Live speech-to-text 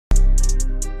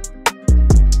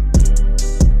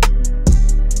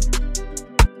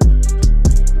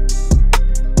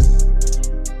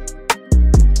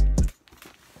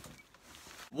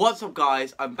What's up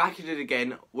guys, I'm back at it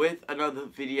again with another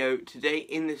video. Today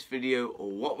in this video,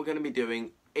 what we're going to be doing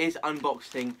is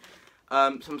unboxing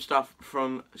some stuff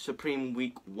from Supreme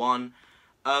Week 1.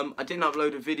 I didn't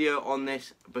upload a video on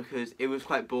this because it was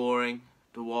quite boring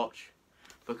to watch,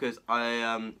 because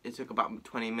it took about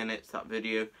 20 minutes, that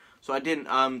video, so I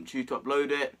didn't choose to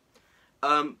upload it.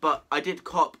 But I did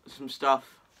cop some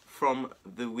stuff from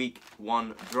the Week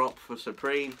 1 drop for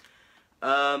Supreme.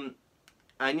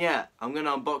 And yeah, I'm going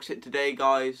to unbox it today,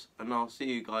 guys, and I'll see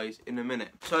you guys in a minute.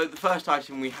 So the first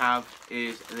item we have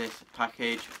is this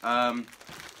package.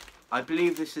 I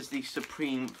believe this is the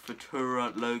Supreme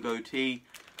Futura logo tee.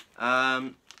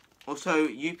 Also,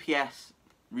 UPS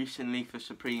recently for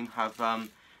Supreme have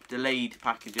delayed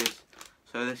packages.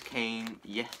 So this came,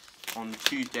 on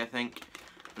Tuesday, I think,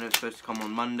 and it was supposed to come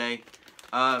on Monday.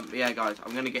 But yeah, guys,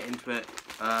 I'm going to get into it.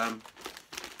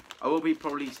 I will be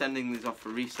probably sending these off for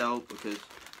resale because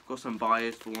I've got some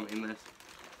buyers for wanting this.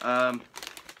 And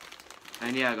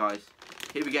yeah, guys,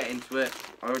 here we get into it.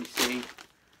 I already see.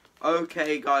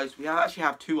 Okay, guys, we actually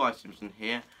have two items in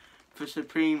here. For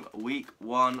Supreme Week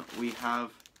 1, we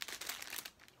have,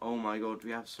 oh my god,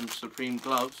 we have some Supreme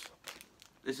gloves.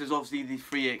 This is obviously the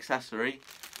free accessory.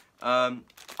 I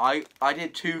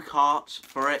did 2 carts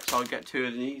for it, so I'll get 2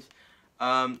 of these.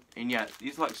 And yeah,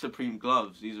 these are like Supreme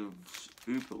gloves. These are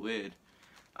super weird.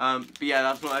 But yeah,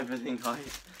 that's not everything,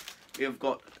 guys. We have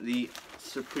got the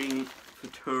Supreme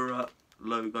Futura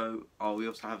logo. Oh, we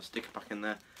also have a sticker pack in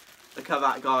there. Look at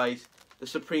that, guys. The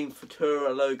Supreme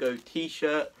Futura logo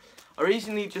t-shirt. I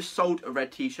recently just sold a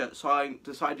red t-shirt, so I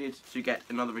decided to get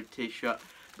another red t-shirt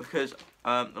because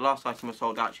the last item I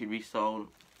sold actually resold.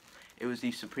 It was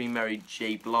the Supreme Mary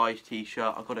J. Blige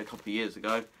t-shirt. I got it a couple of years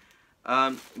ago.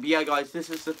 But yeah, guys, this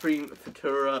is Supreme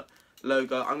Futura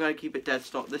logo. I'm going to keep it dead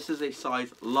stock. This is a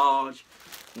size large.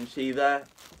 You can see there.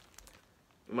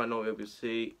 You might not be able to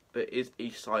see, but it is a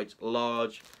size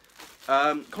large.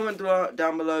 Comment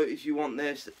down below if you want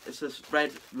this. It's this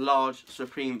red large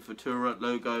Supreme Futura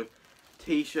logo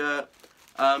t-shirt.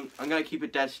 I'm going to keep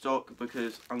it dead stock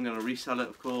because I'm going to resell it,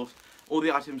 of course. All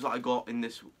the items that I got in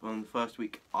this on the first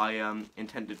week, I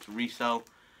intended to resell.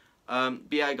 But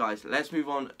yeah, guys, let's move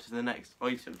on to the next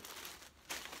item.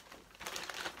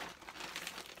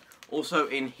 Also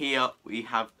in here we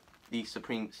have the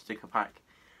Supreme sticker pack.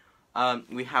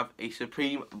 We have a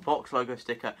Supreme box logo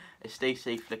sticker, a Stay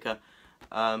Safe sticker,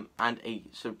 and a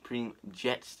Supreme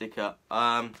Jet sticker.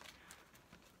 I've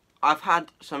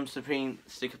had some Supreme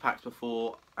sticker packs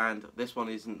before, and this one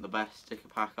isn't the best sticker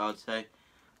pack, I'd say.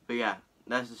 But yeah,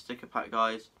 there's the sticker pack,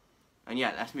 guys. And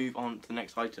yeah, let's move on to the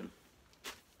next item.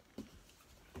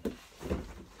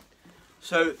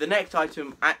 So the next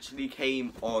item actually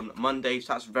came on Monday,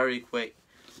 so that's very quick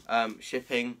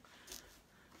shipping.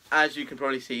 As you can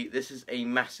probably see, this is a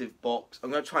massive box.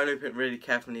 I'm going to try and open it really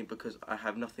carefully because I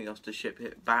have nothing else to ship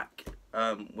it back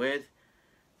with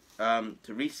to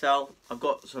resell. I've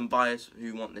got some buyers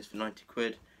who want this for 90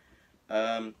 quid.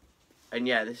 And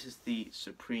yeah, this is the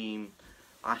Supreme.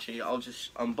 Actually, I'll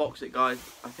just unbox it, guys.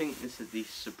 I think this is the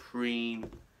Supreme.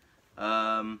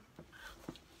 I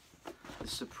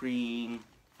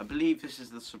believe this is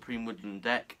the Supreme Woodland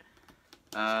deck.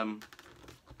 And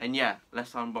yeah,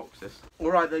 let's unbox this.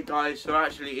 Alright then, guys, so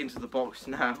actually into the box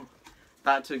now.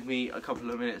 That took me a couple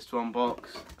of minutes to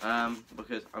unbox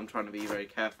because I'm trying to be very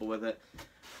careful with it.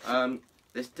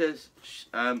 This does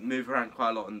move around quite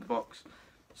a lot in the box.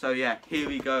 So yeah, here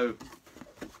we go.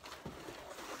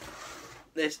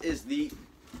 This is the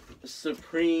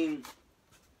Supreme,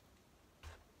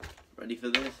 ready for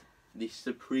this? The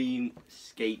Supreme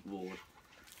skateboard.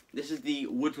 This is the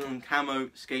woodland camo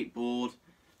skateboard.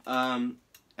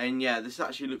 And yeah, this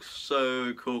actually looks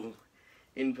so cool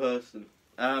in person.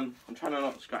 I'm trying to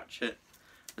not scratch it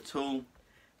at all.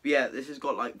 But yeah, this has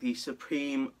got like the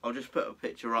Supreme, I'll just put a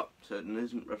picture up so it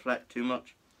doesn't reflect too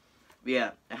much. But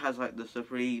yeah, it has like the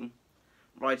Supreme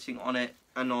writing on it,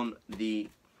 and on the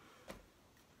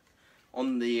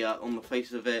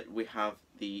face of it we have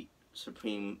the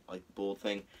Supreme like board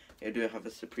thing. I do have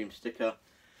a Supreme sticker.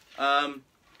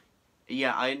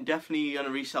 Yeah, I'm definitely going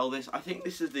to resell this. I think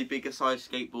this is the bigger size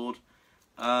skateboard.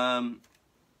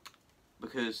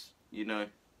 Because, you know,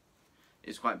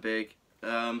 it's quite big.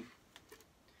 It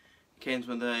comes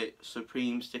with a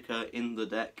Supreme sticker in the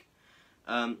deck.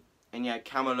 And yeah,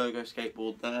 camo logo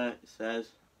skateboard there, it says.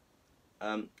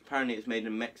 Apparently it's made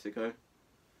in Mexico.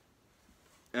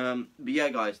 But yeah,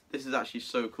 guys, this is actually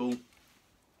so cool.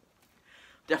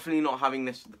 Definitely not having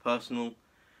this for the personal,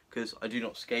 because I do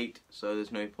not skate, so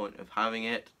there's no point of having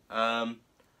it. But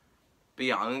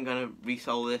yeah, I'm going to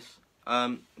resell this.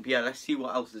 But yeah, let's see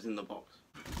what else is in the box.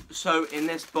 So in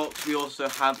this box we also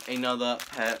have another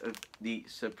pair of the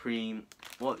Supreme,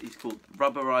 what are these called?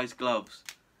 Rubberized gloves.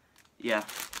 Yeah,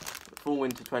 full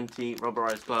winter 20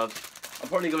 rubberized gloves. I'm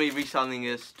probably going to be reselling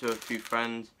this to a few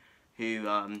friends who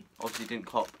obviously didn't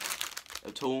cop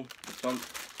at all this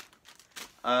month.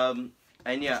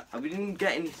 And yeah, we didn't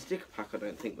get any sticker pack, I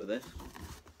don't think, with this,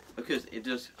 because it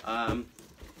just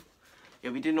yeah,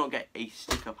 we did not get a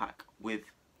sticker pack with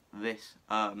this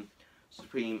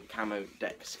Supreme camo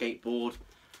deck skateboard.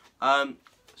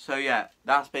 So yeah,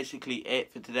 that's basically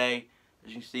it for today. As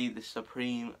you can see, the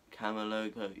Supreme camo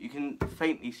logo, you can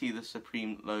faintly see the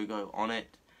Supreme logo on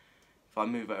it. If I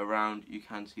move it around, you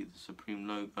can see the Supreme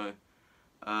logo.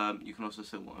 You can also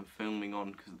see what I'm filming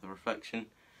on because of the reflection.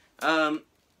 And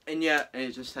yeah,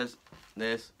 it just says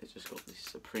this. It's just got this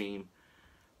Supreme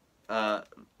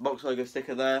box logo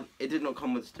sticker there. It did not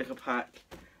come with a sticker pack.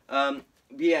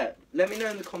 But yeah, let me know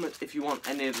in the comments if you want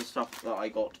any of the stuff that I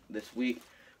got this week.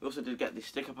 We also did get the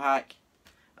sticker pack,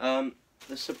 the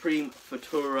Supreme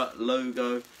Futura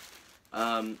logo,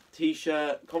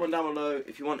 t-shirt. Comment down below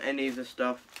if you want any of the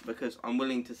stuff, because I'm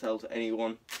willing to sell to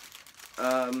anyone.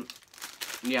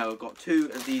 Yeah, we've got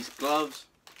 2 of these gloves.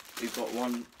 We've got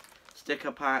 1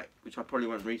 sticker pack, which I probably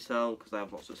won't resell because I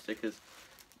have lots of stickers.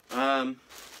 We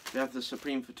have the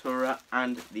Supreme Futura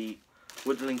and the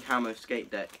woodland camo skate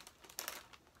deck.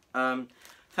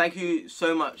 Thank you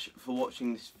so much for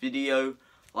watching this video.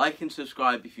 Like and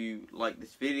subscribe if you like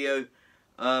this video.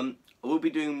 I will be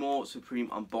doing more Supreme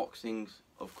unboxings,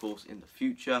 of course, in the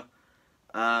future.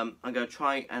 I'm going to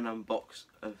try and unbox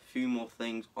a few more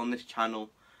things on this channel,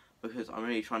 because I'm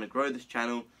really trying to grow this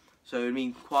channel. So it would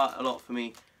mean quite a lot for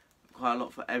me, quite a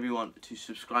lot for everyone to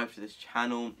subscribe to this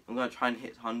channel. I'm going to try and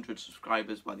hit 100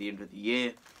 subscribers by the end of the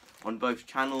year on both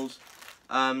channels.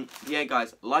 Yeah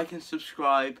guys, like and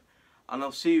subscribe, and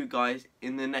I'll see you guys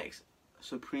in the next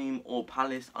Supreme or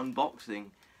Palace unboxing.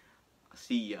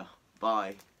 See ya.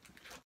 Bye.